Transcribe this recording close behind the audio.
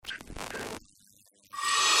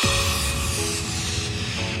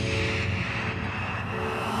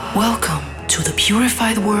Welcome to the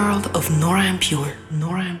purified world of Nora En Pure.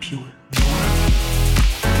 Nora En Pure.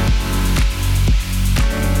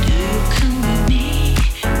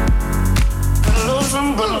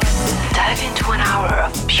 Dive into an hour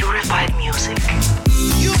of purified music.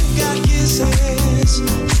 You got kisses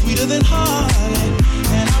sweeter than honey,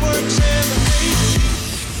 and I work 7 days.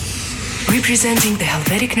 Representing the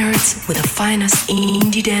Helvetic Nerds with the finest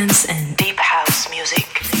indie dance and deep house music.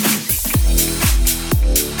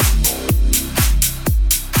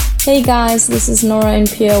 Hey guys, this is Nora En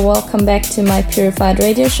Pure. Welcome back to my Purified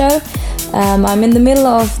Radio Show. I'm in the middle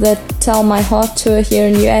of the Tell My Heart tour here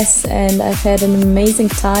in US, and I've had an amazing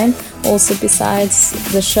time. Also, besides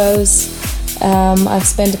the shows, I've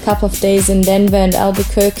spent a couple of days in Denver and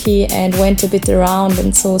Albuquerque and went a bit around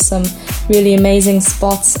and saw some really amazing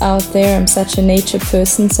spots out there. I'm such a nature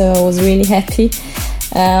person, so I was really happy.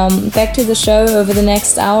 Back to the show. Over the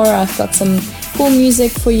next hour, I've got some cool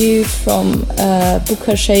music for you from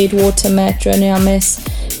Booker Shade, Watermat, Johnny Ames,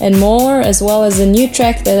 and more, as well as a new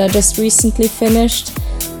track that I just recently finished.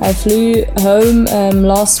 I flew home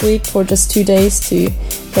last week for just 2 days to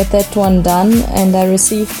get that one done, and I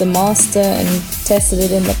received the master and tested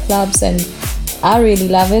it in the clubs, and I really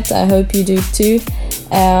love it. I hope you do too.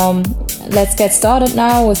 Let's get started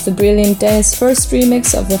now with the brilliant Dennis First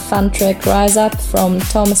remix of the fun track Rise Up from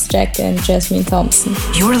Thomas Jack and Jasmine Thompson.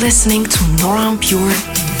 You're listening to Nora En Pure,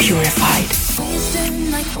 Purified.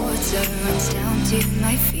 Wisdom like water runs down to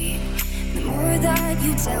my feet. The more that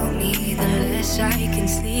you tell me, the less I can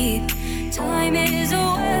sleep. Time is a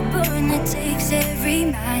weapon, it takes every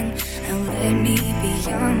man. And let me be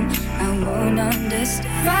young, I won't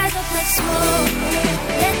understand. Rise up like smoke,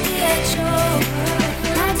 let the air show.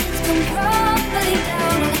 Mountains come crumbling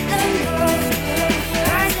down, let them go.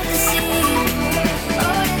 Rise up the sea,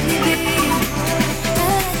 oh let me be.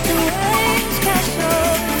 Let the waves crash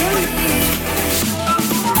over me.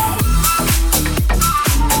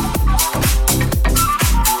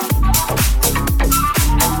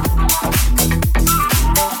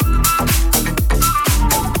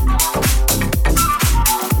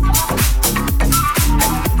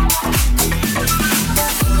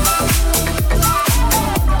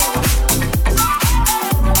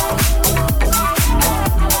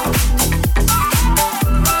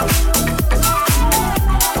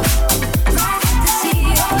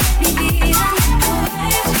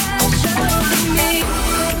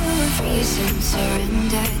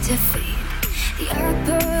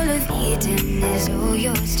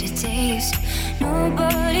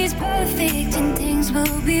 Nobody's perfect and things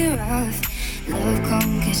will be rough. Love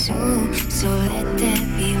conquers all, so let there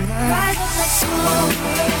be love. Rise up like smoke,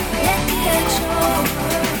 let the air show.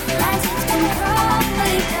 Mountains come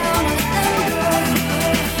crumbling down, let them go.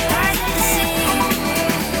 Rise up the sea,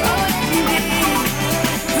 oh let me be.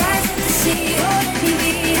 Rise up the sea, oh let me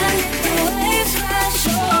be. And let the waves crash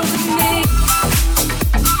over me.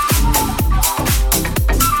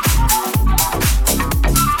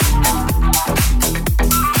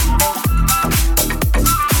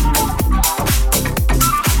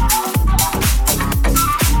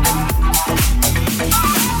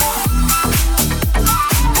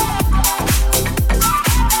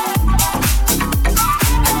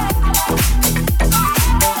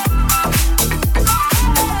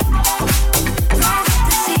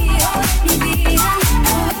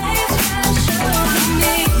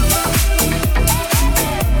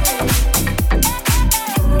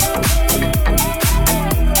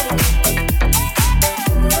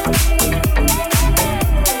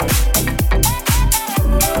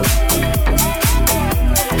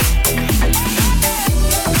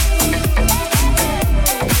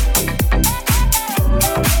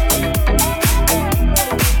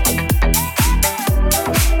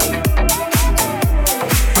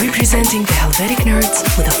 Representing the Helvetic Nerds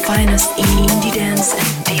with the finest indie dance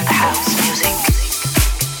and deep house music.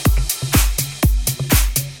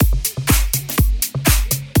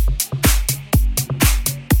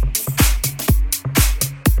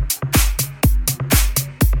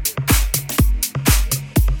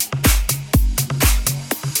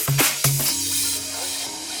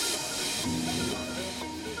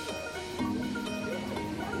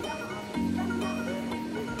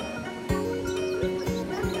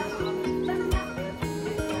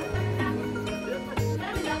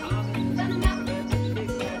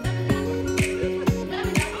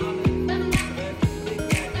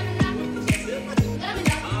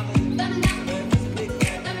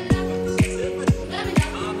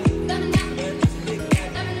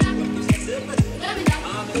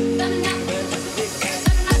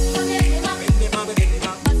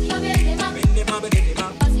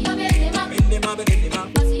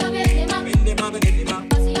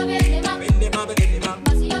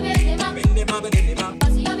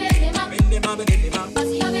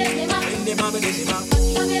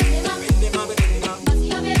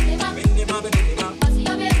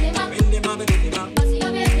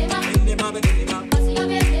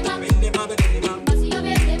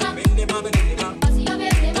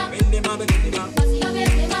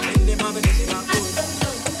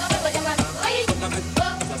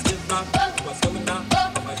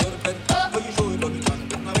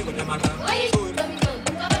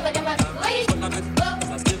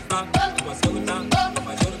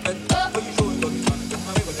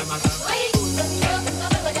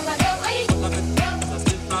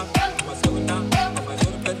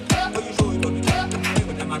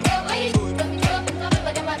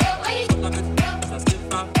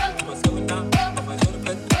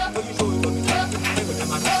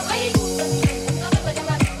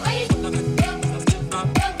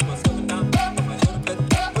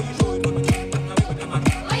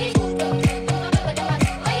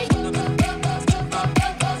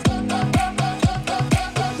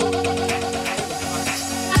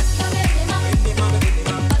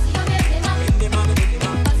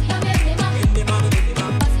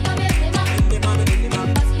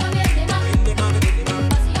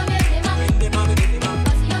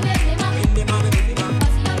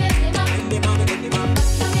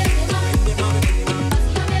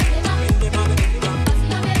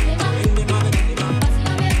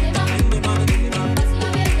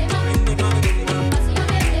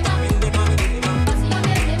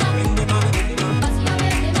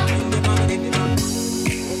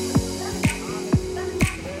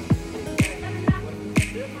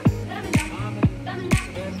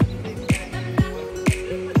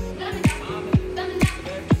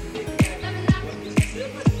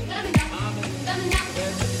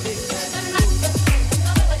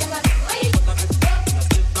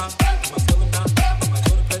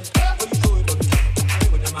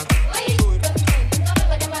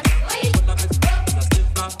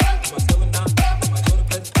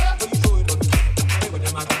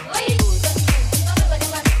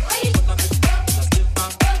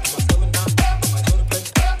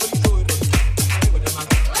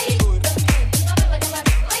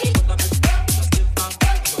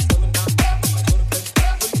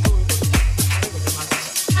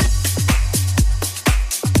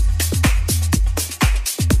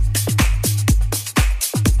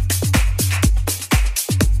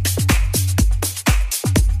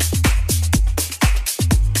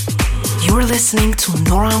 listening to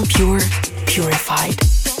Nora En Pure Purified.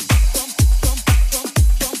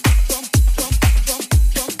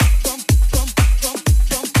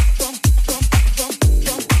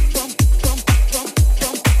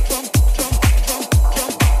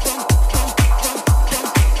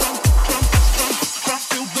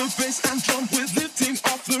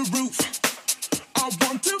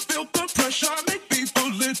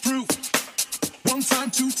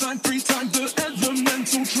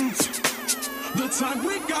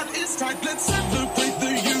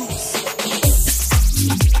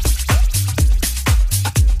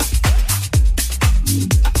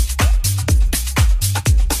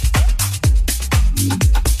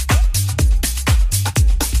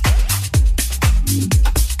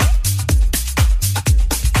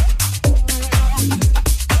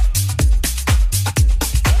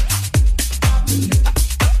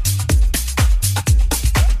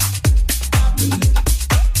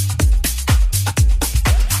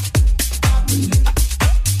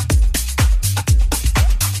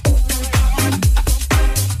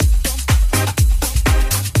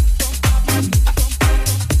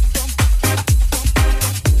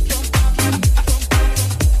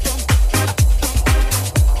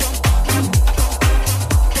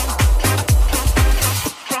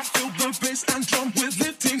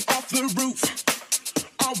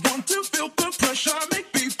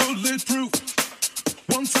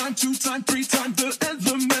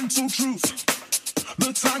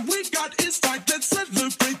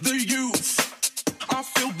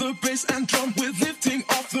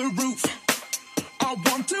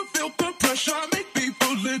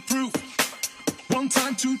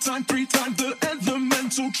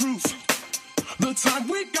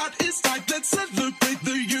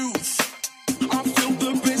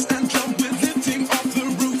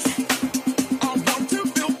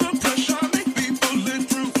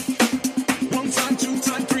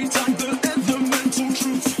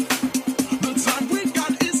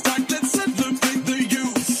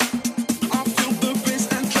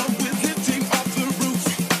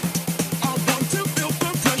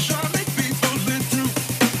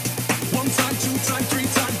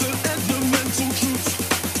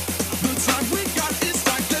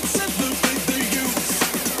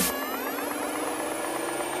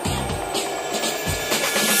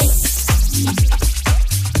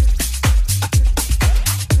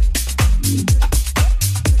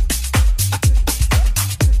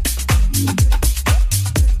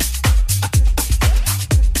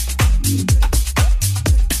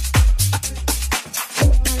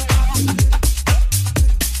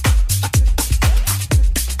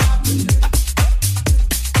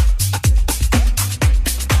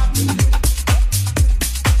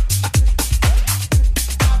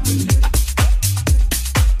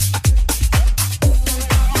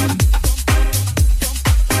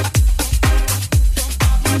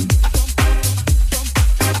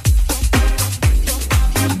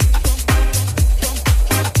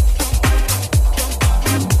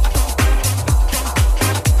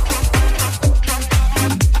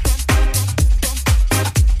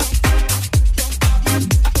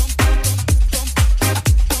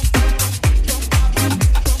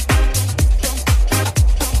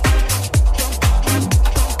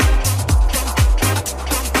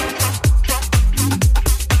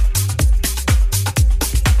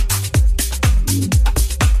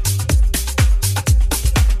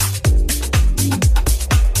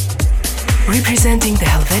 Representing the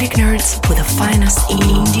Helvetic Nerds with the finest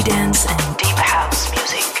indie dance and deep house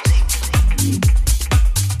music.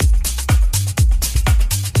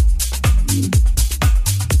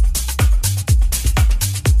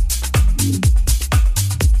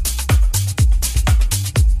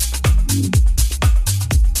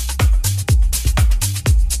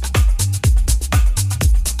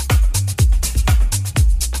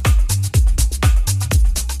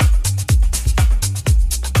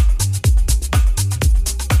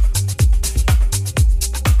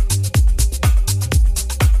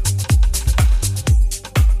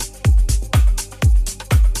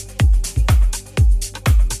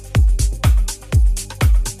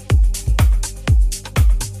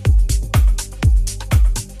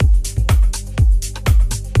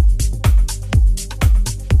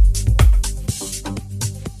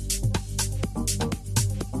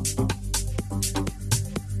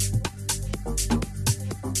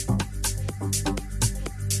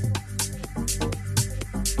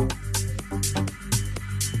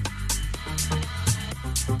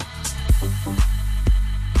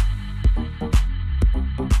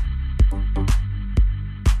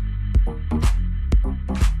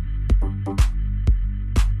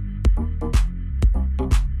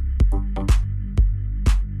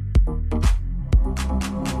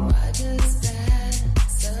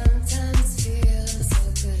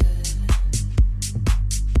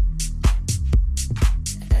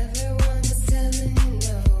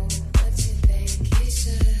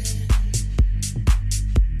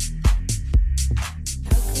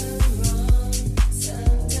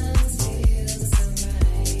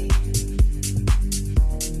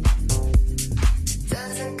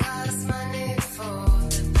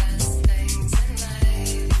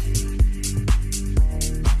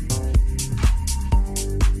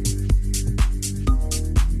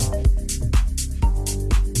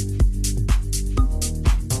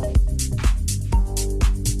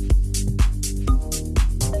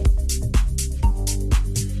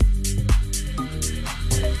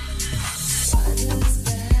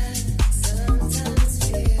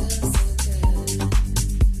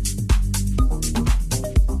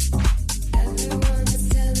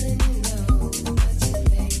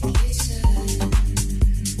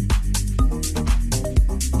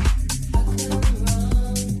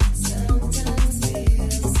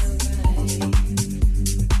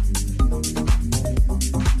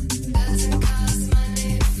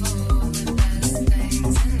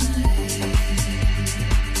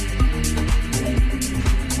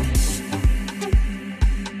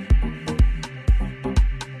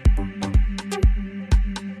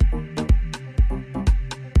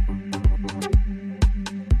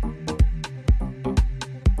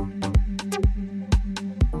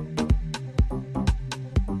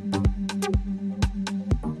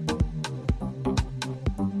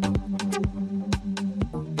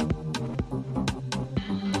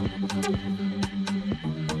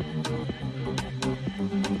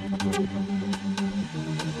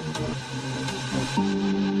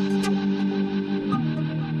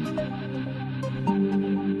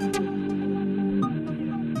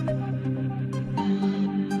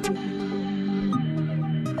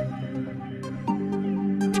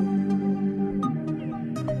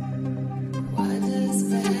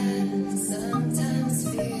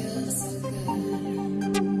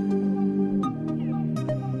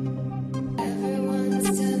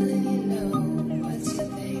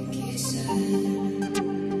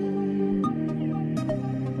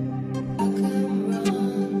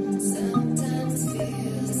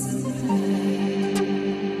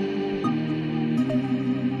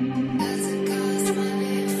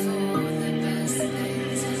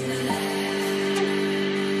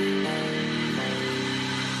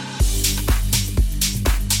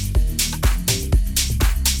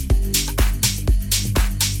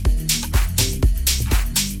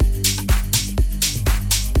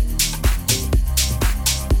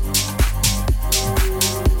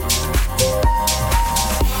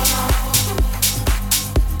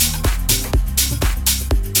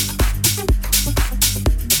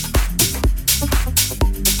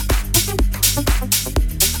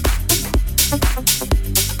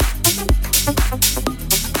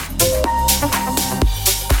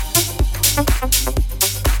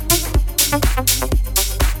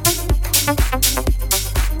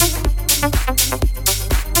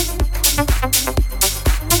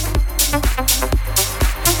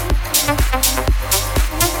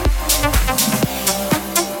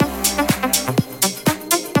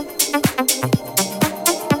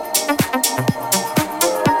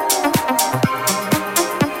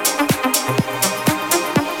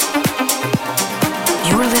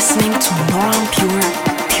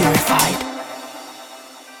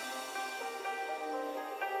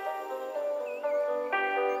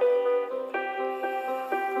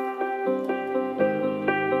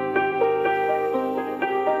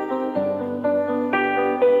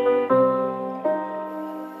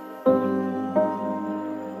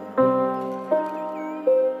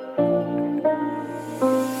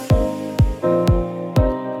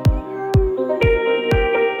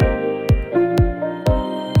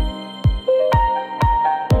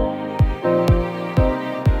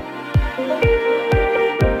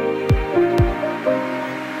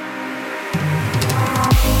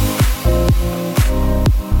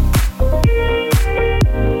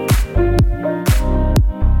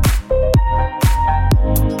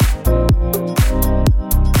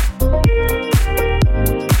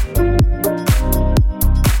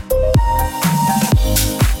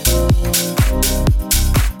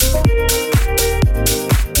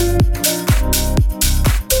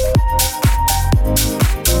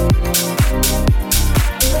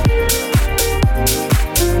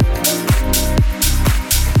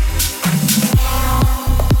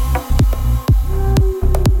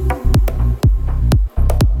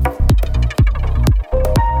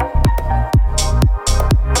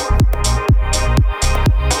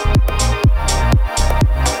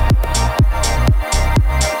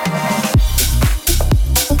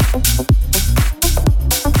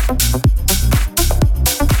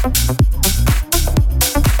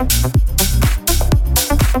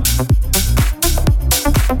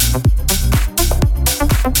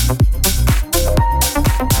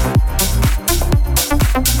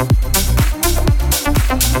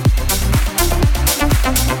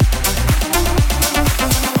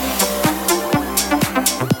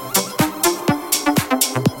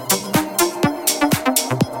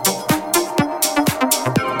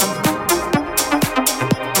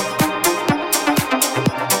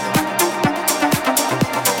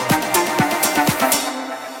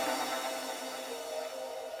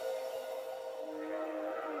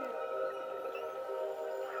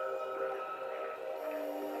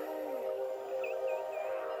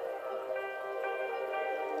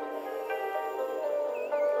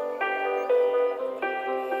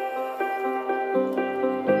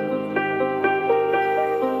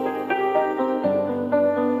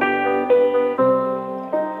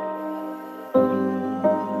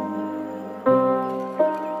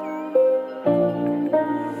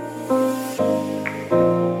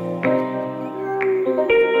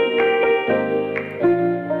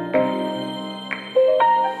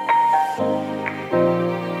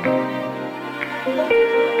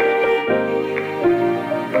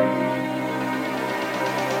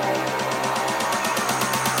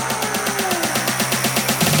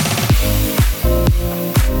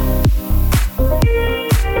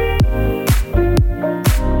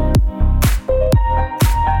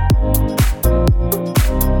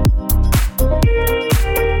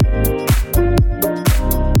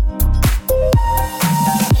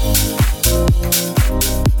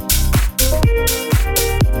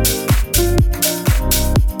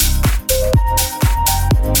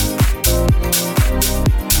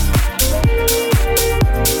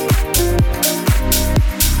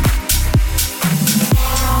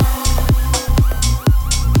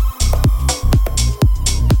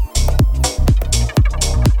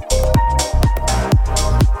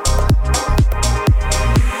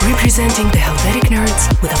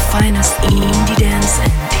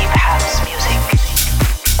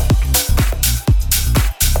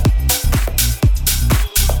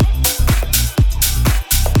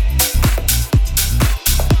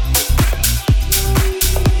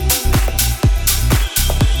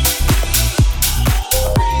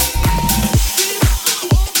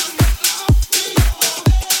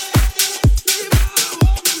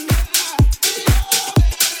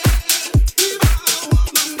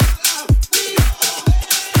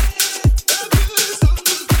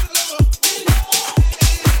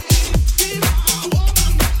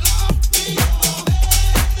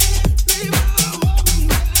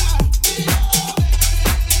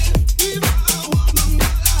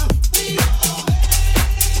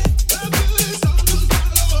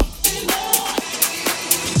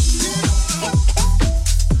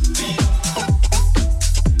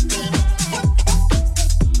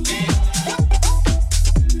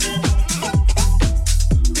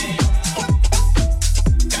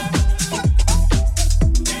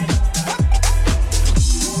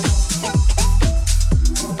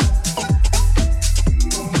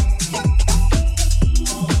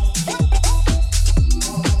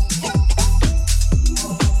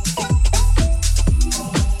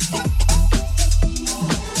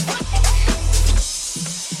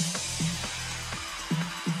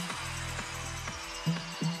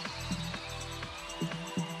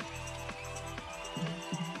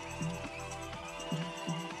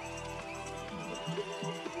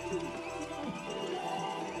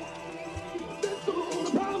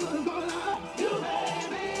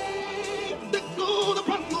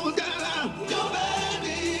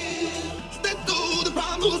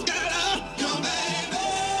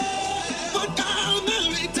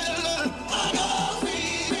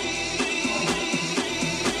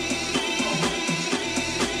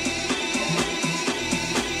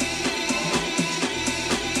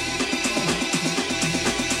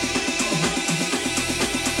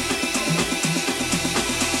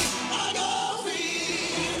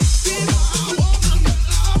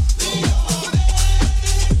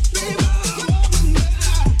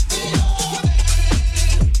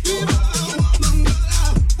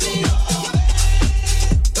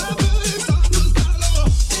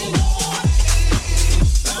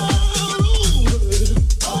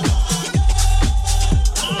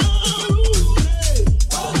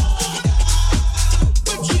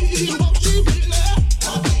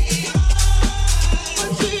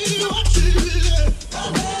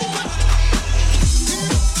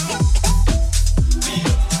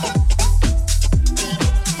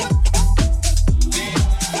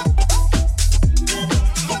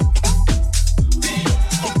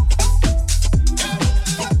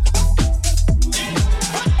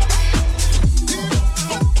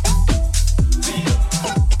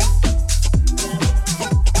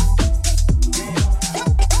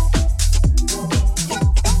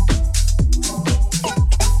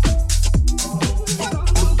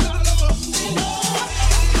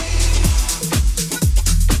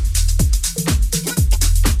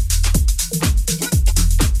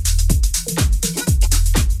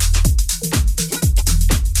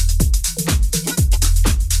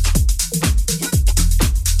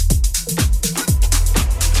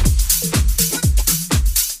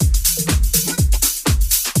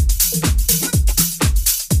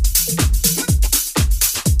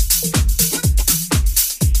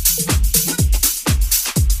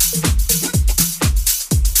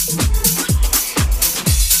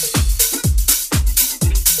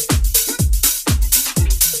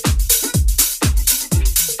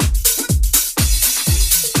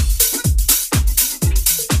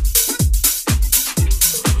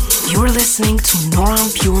 You're listening to Nora En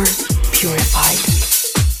Pure, Purified.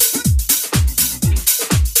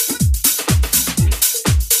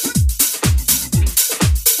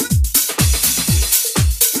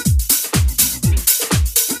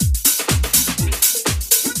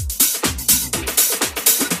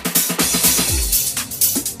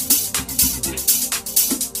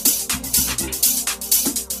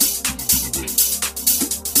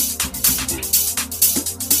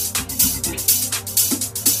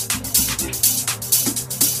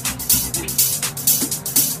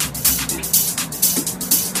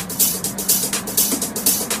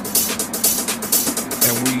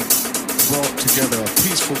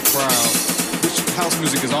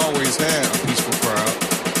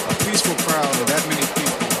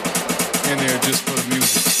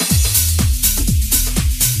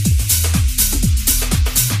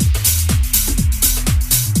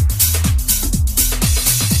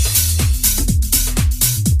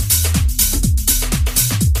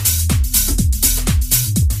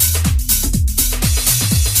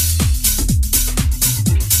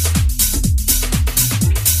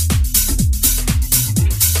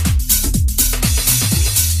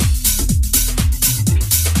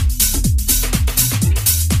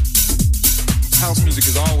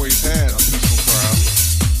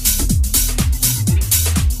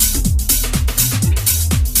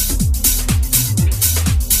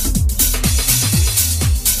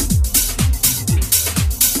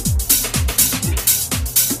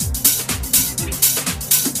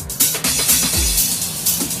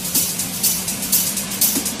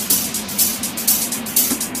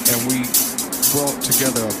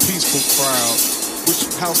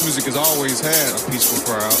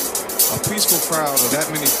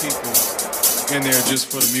 Just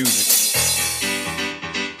for the music.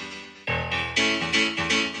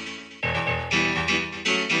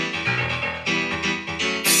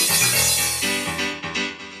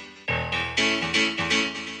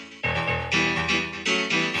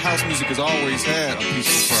 House music has always had a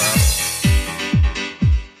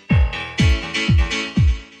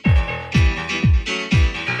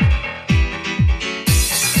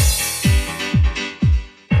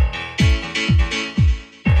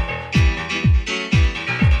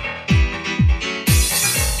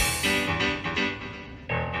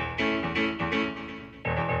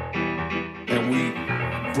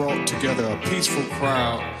peaceful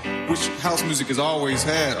crowd. House music has always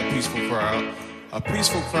had a peaceful crowd. A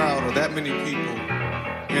peaceful crowd of that many people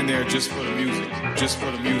in there just for the music, just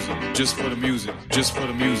for the music, just for the music, just for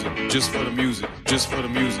the music, just for the music, just for the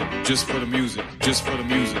music, just for the music, just for the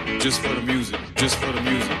music, just for the music, just for the music,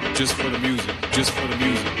 just for the music, just for the music,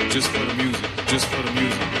 just for the music, just for the music,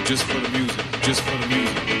 just for the music, just for the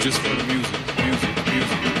music, just for the music, music, music,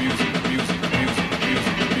 music, music, music, music, music, music,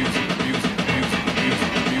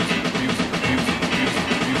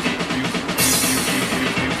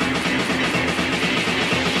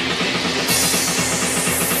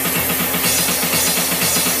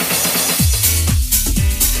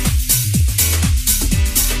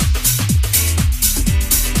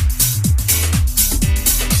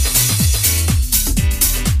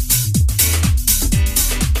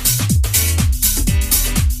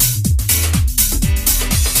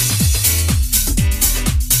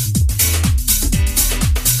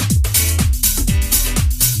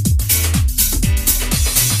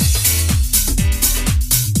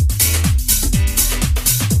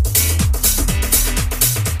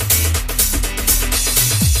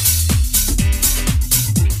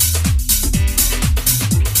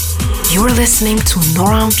 You're listening to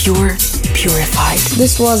Nora En Pure, Purified.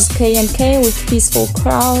 This was K&K with Peaceful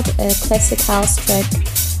Crowd, a classic house track.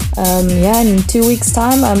 In 2 weeks'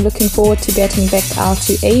 time, I'm looking forward to getting back out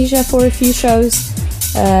to Asia for a few shows.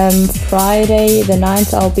 Friday the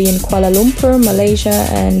 9th, I'll be in Kuala Lumpur, Malaysia,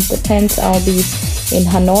 and the 10th, I'll be in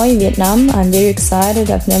Hanoi, Vietnam. I'm very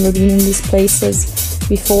excited. I've never been in these places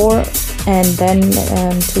before. And then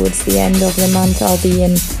towards the end of the month, I'll be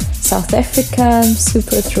in South Africa. I'm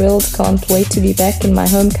super thrilled, can't wait to be back in my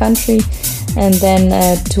home country. And then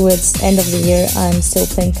towards the end of the year, I'm still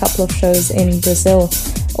playing a couple of shows in Brazil.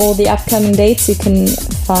 All the upcoming dates you can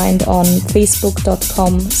find on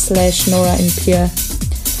facebook.com/Nora En Pure.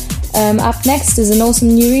 Up next is an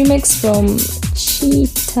awesome new remix from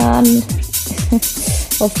Chetan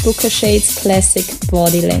of Booker Shade's classic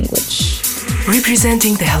Body Language.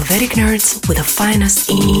 Representing the Helvetic Nerds with the finest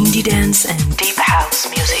indie dance and deep house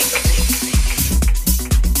music.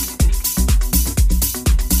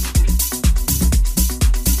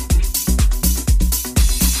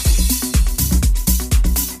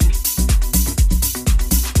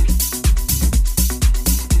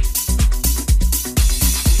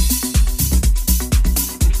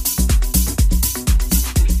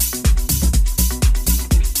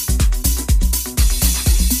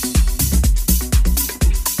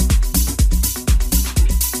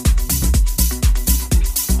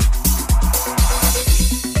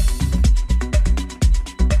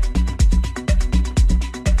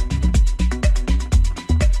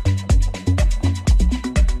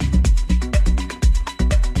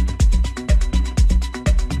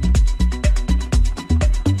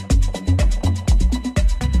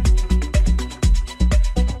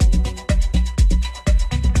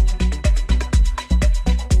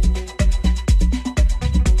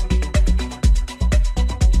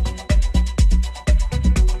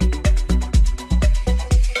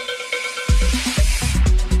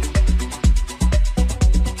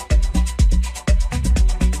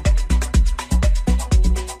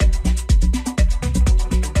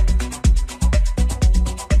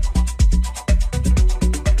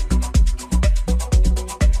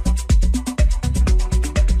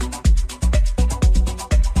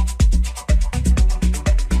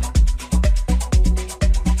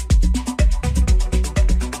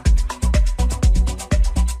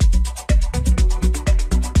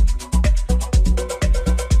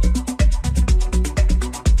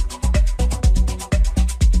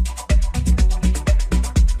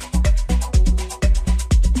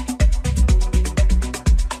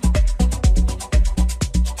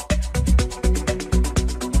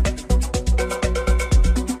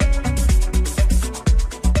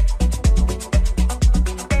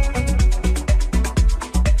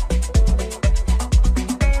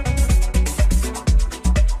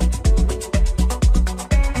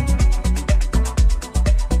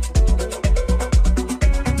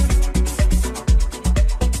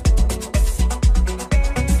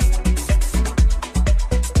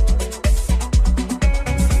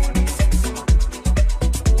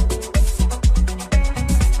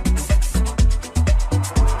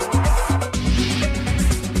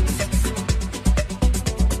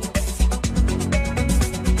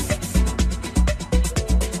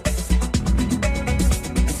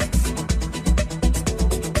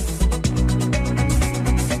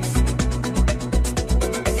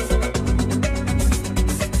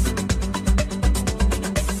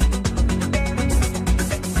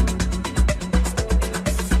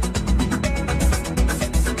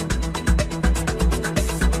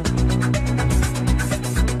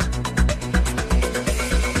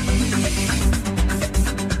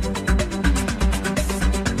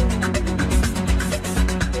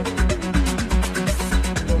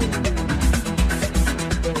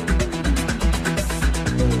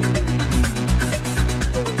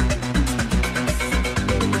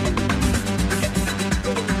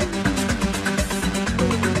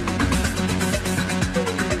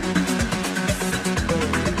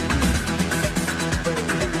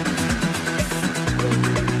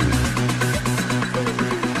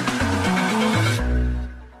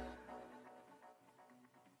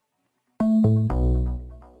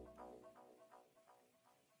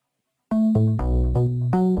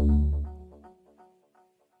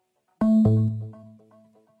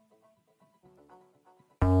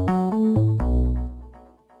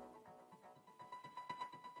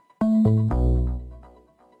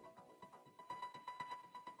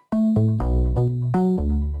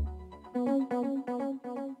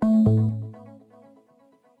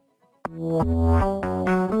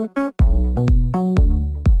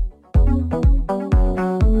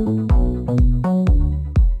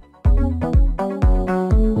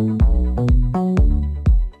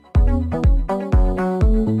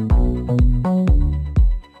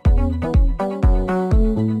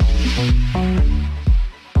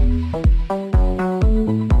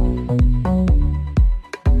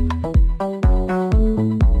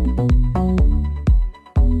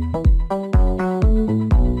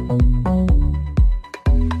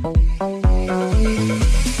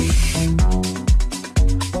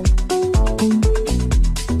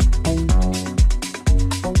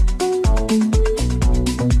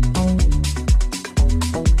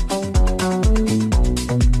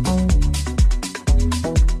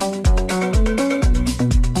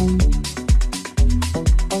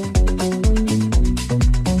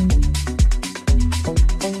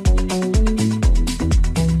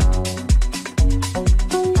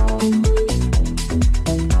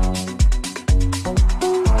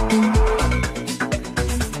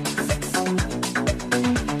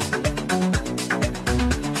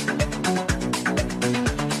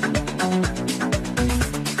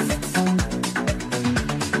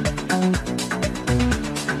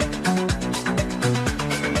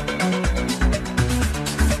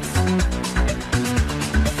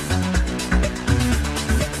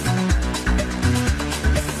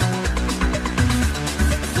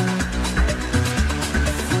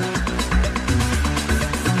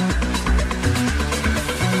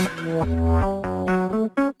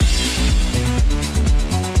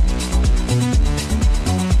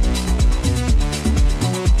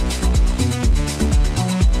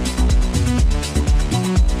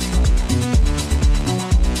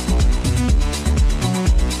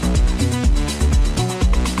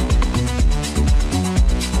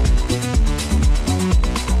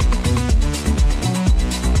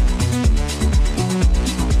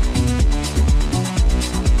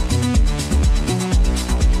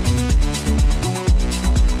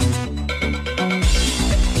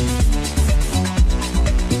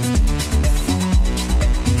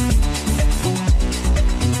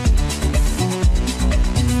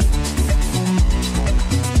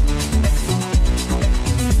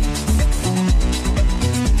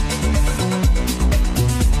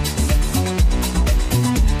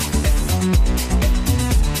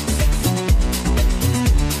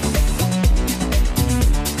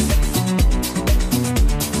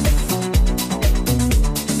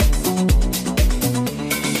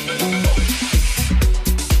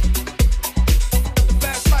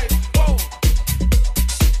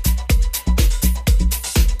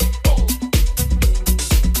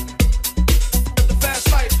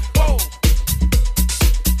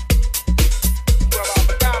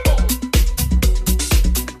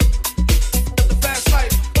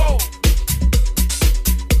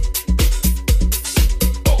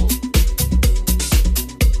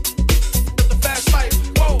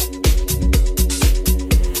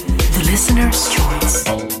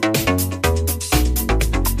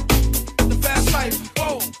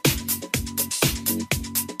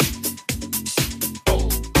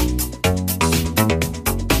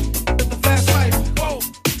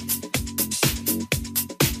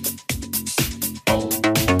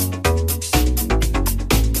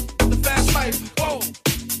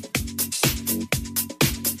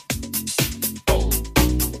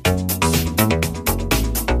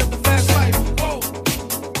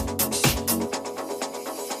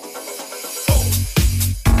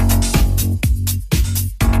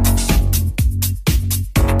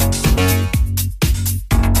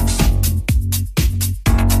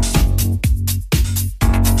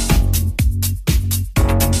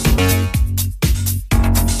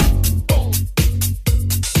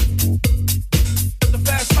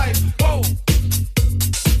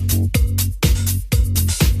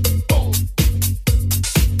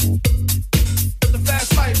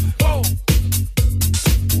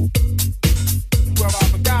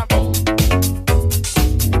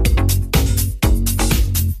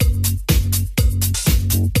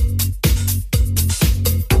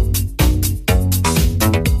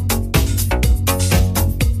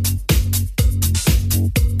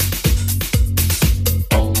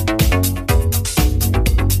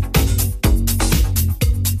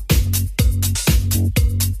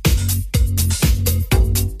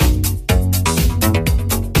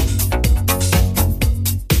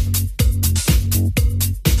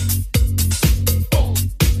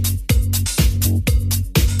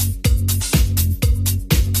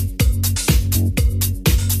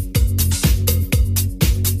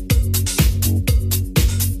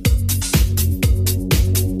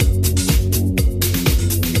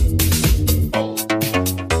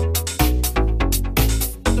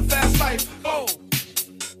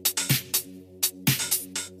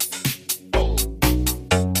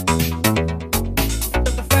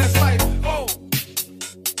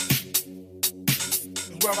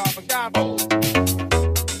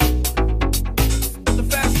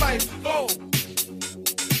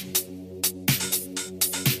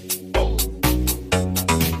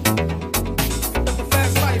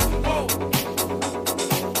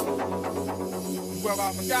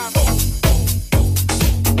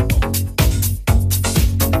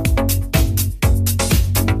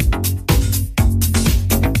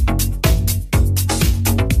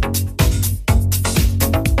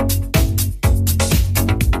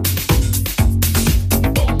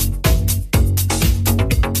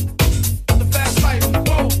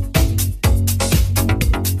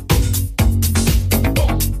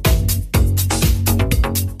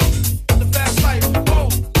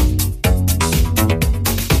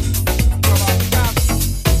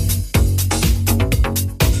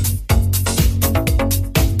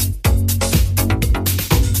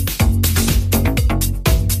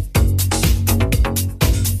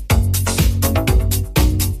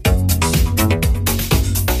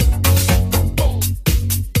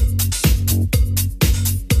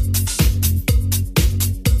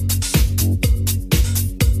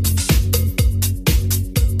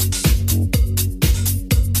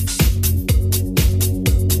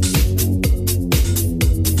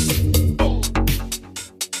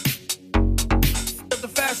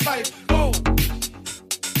 fast life go.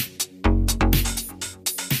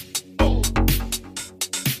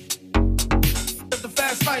 Let the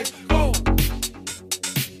fast life go.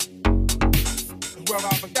 And where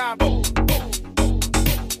I forgot go.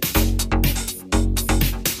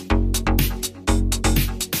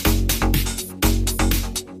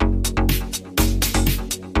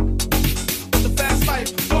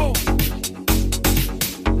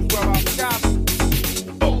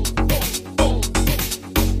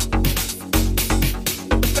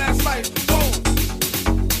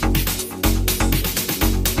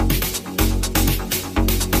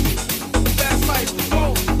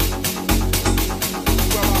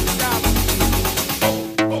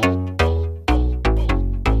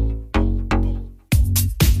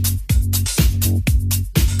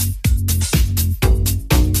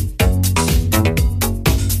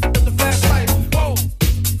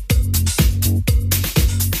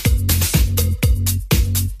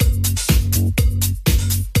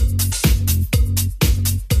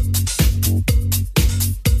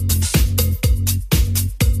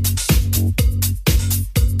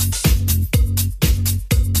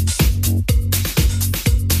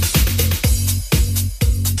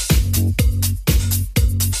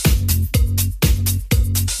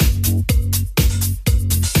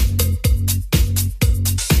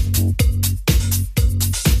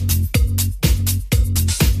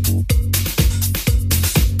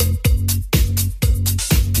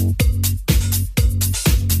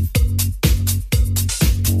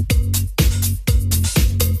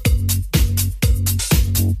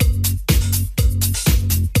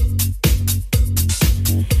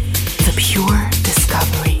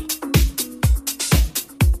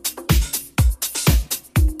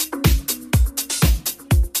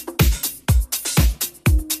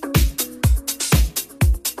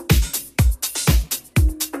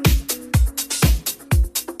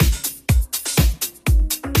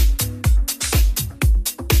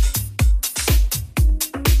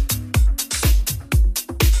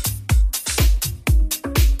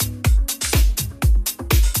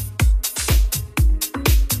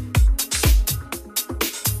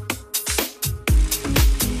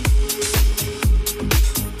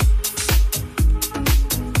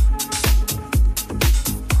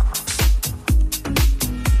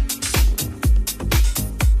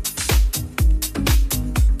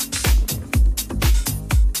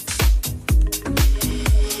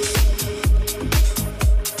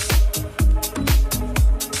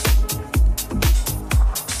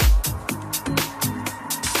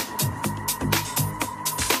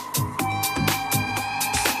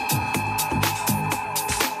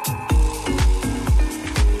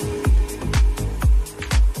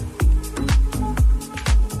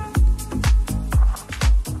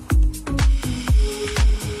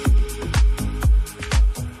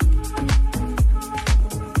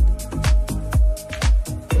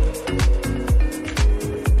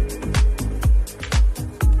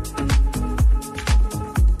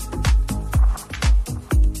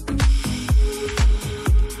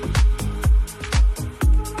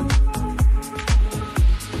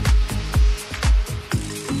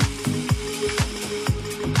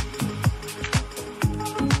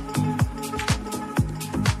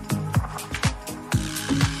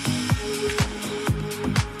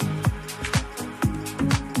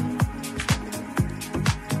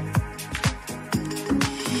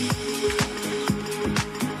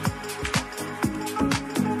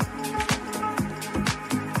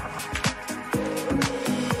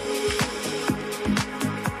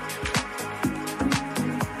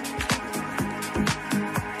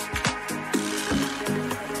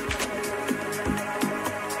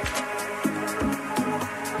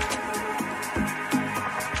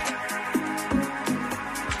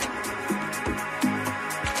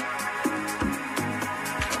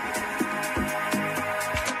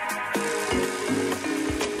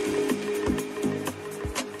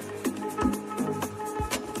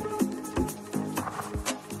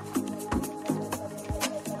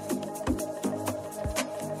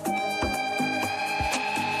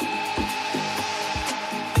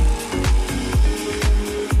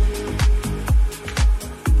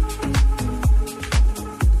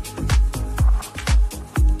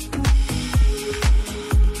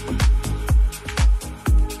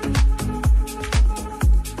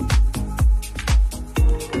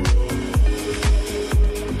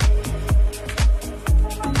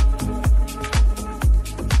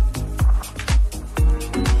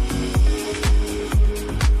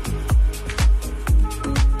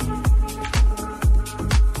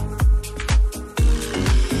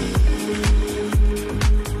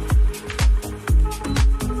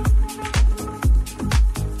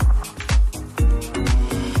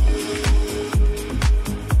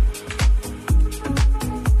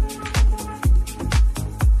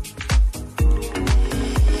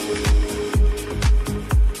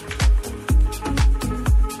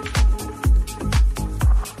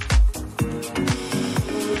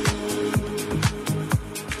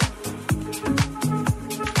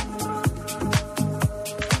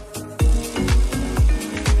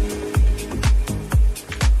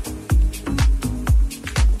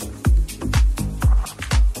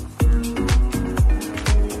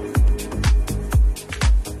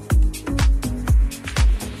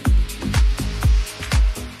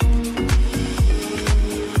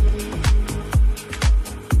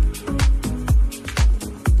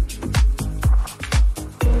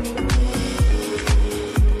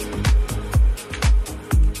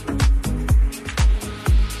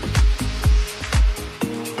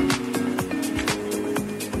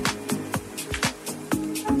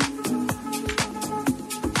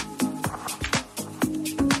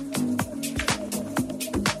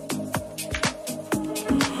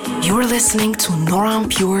 You're listening to Nora En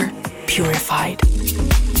Pure, Purified.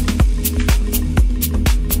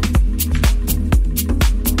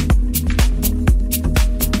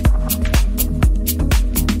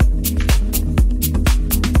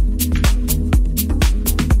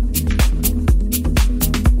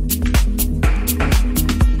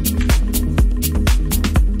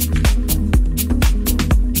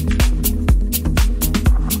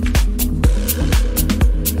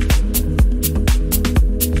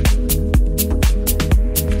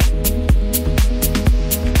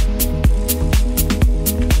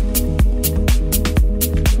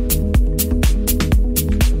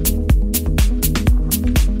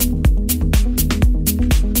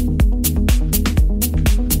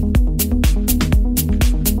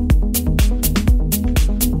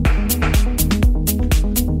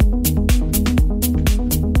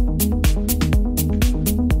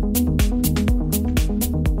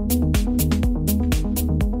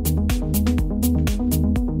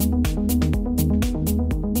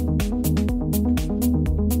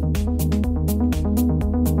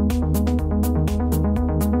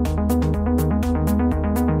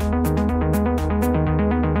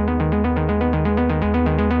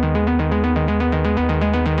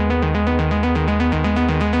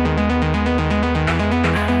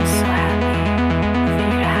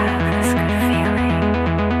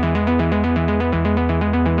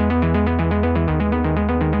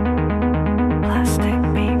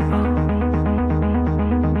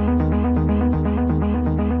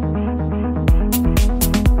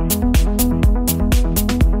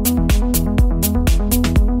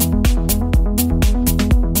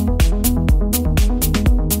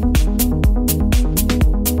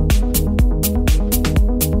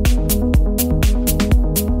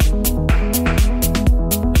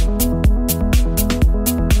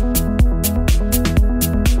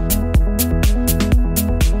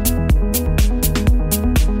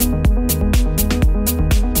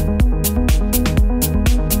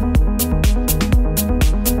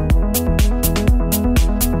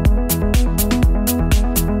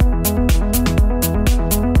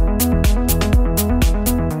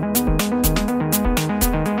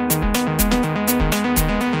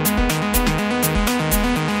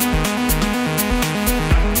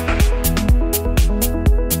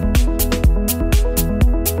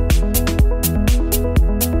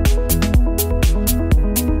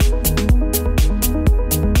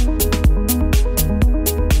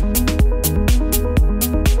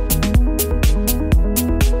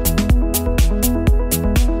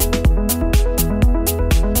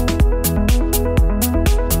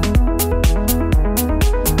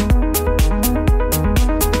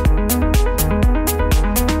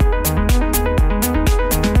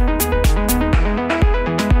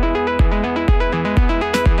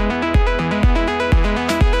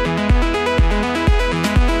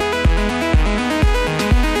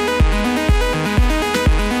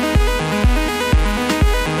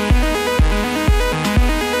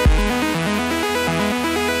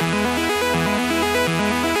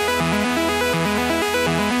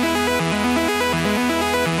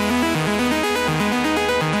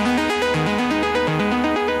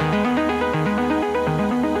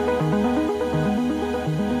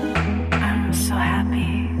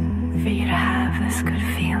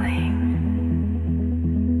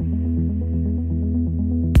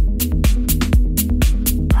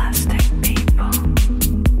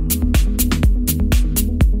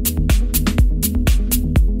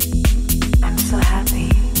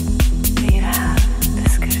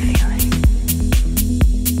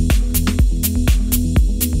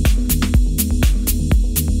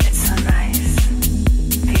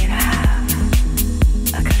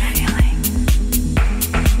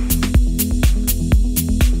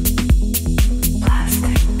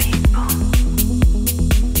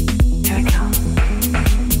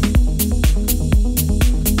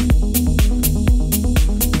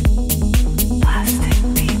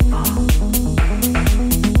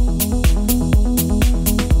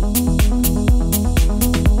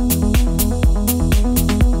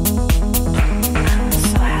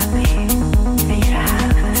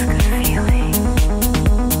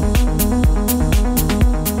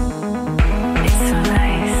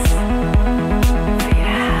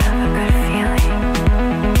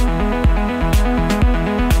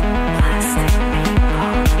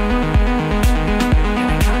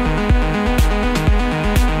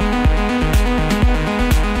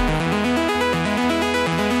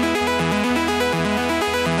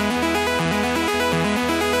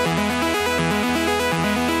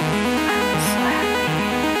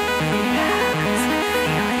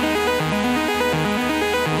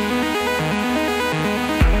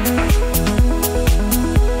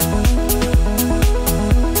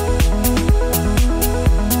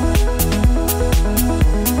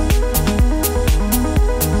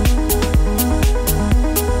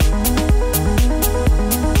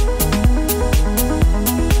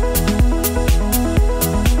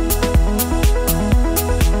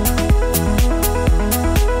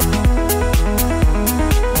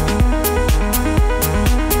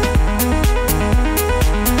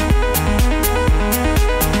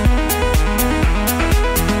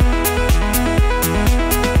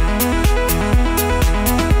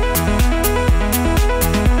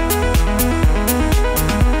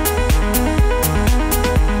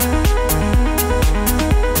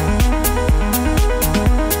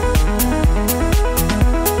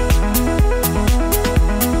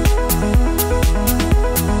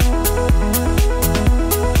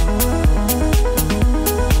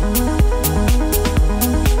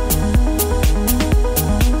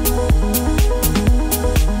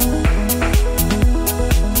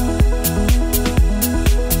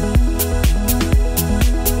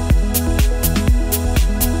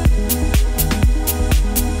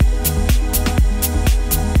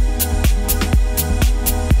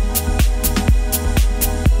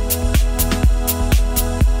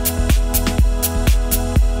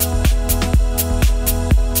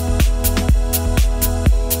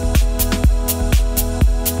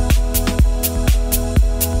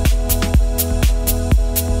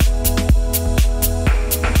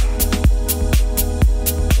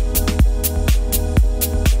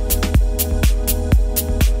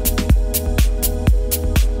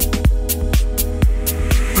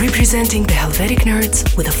 Representing the Helvetic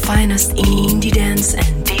Nerds with the finest indie dance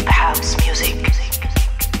and deep house music.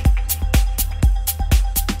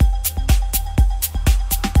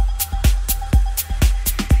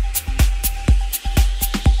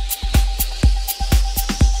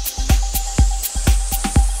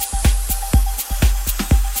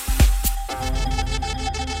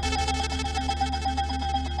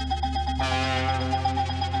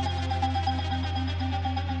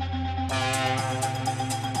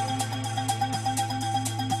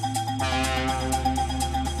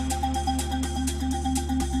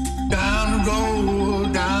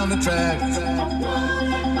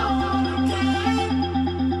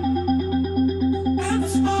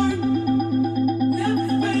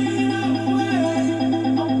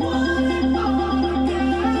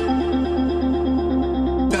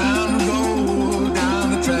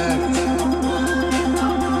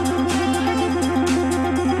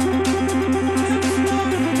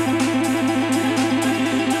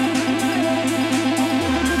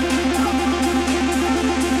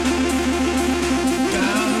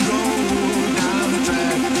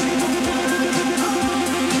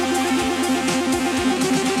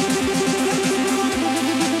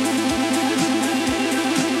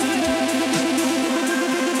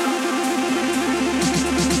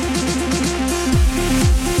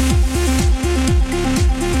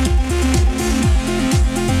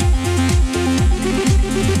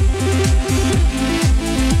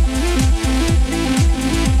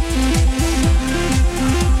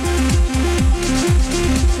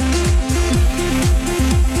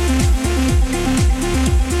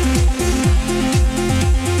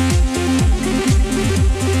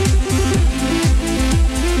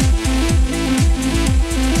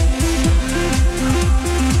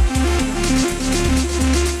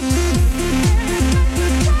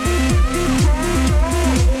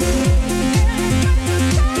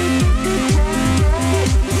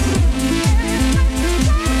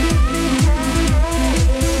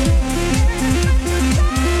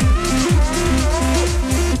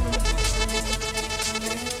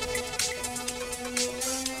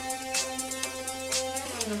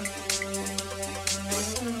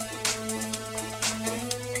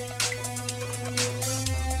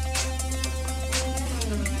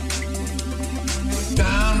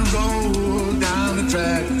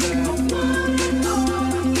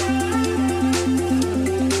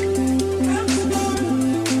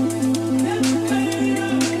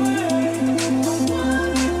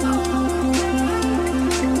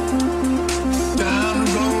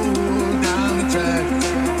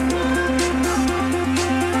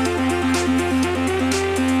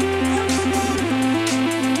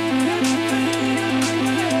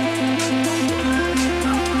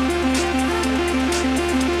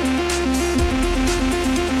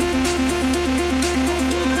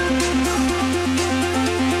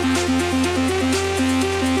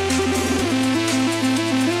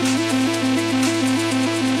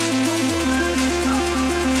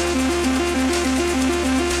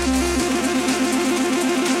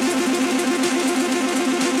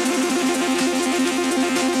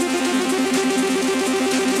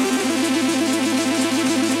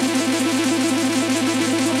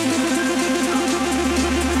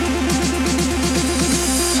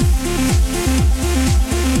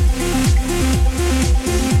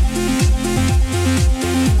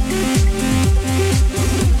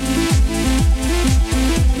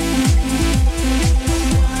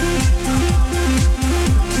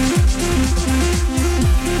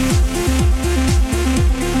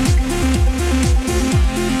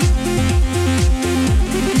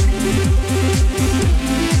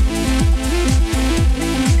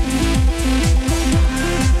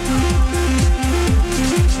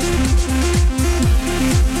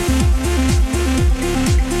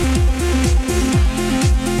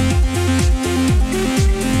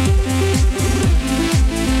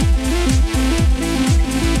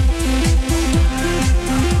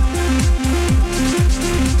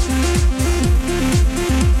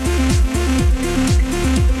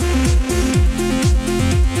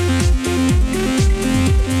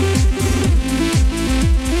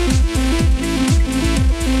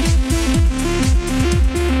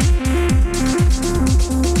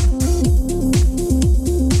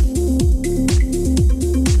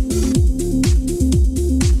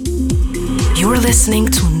 listening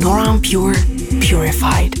to Nora En Pure,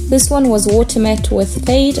 Purified. This one was Watermet with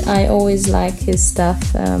Fade. I always like his stuff.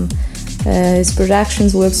 His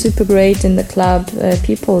productions work super great in the club.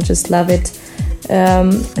 People just love it.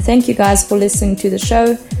 Thank you guys for listening to the show.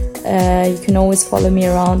 You can always follow me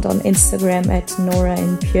around on Instagram at Nora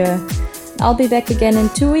En Pure. I'll be back again in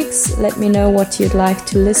 2 weeks. Let me know what you'd like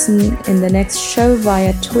to listen in the next show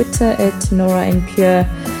via Twitter at Nora En Pure.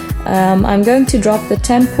 I'm going to drop the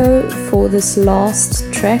tempo for this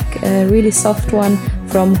last track, a really soft one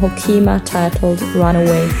from Hokima titled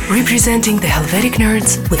Runaway. Representing the Helvetic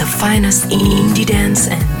Nerds with the finest indie dance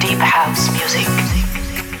and deep house music.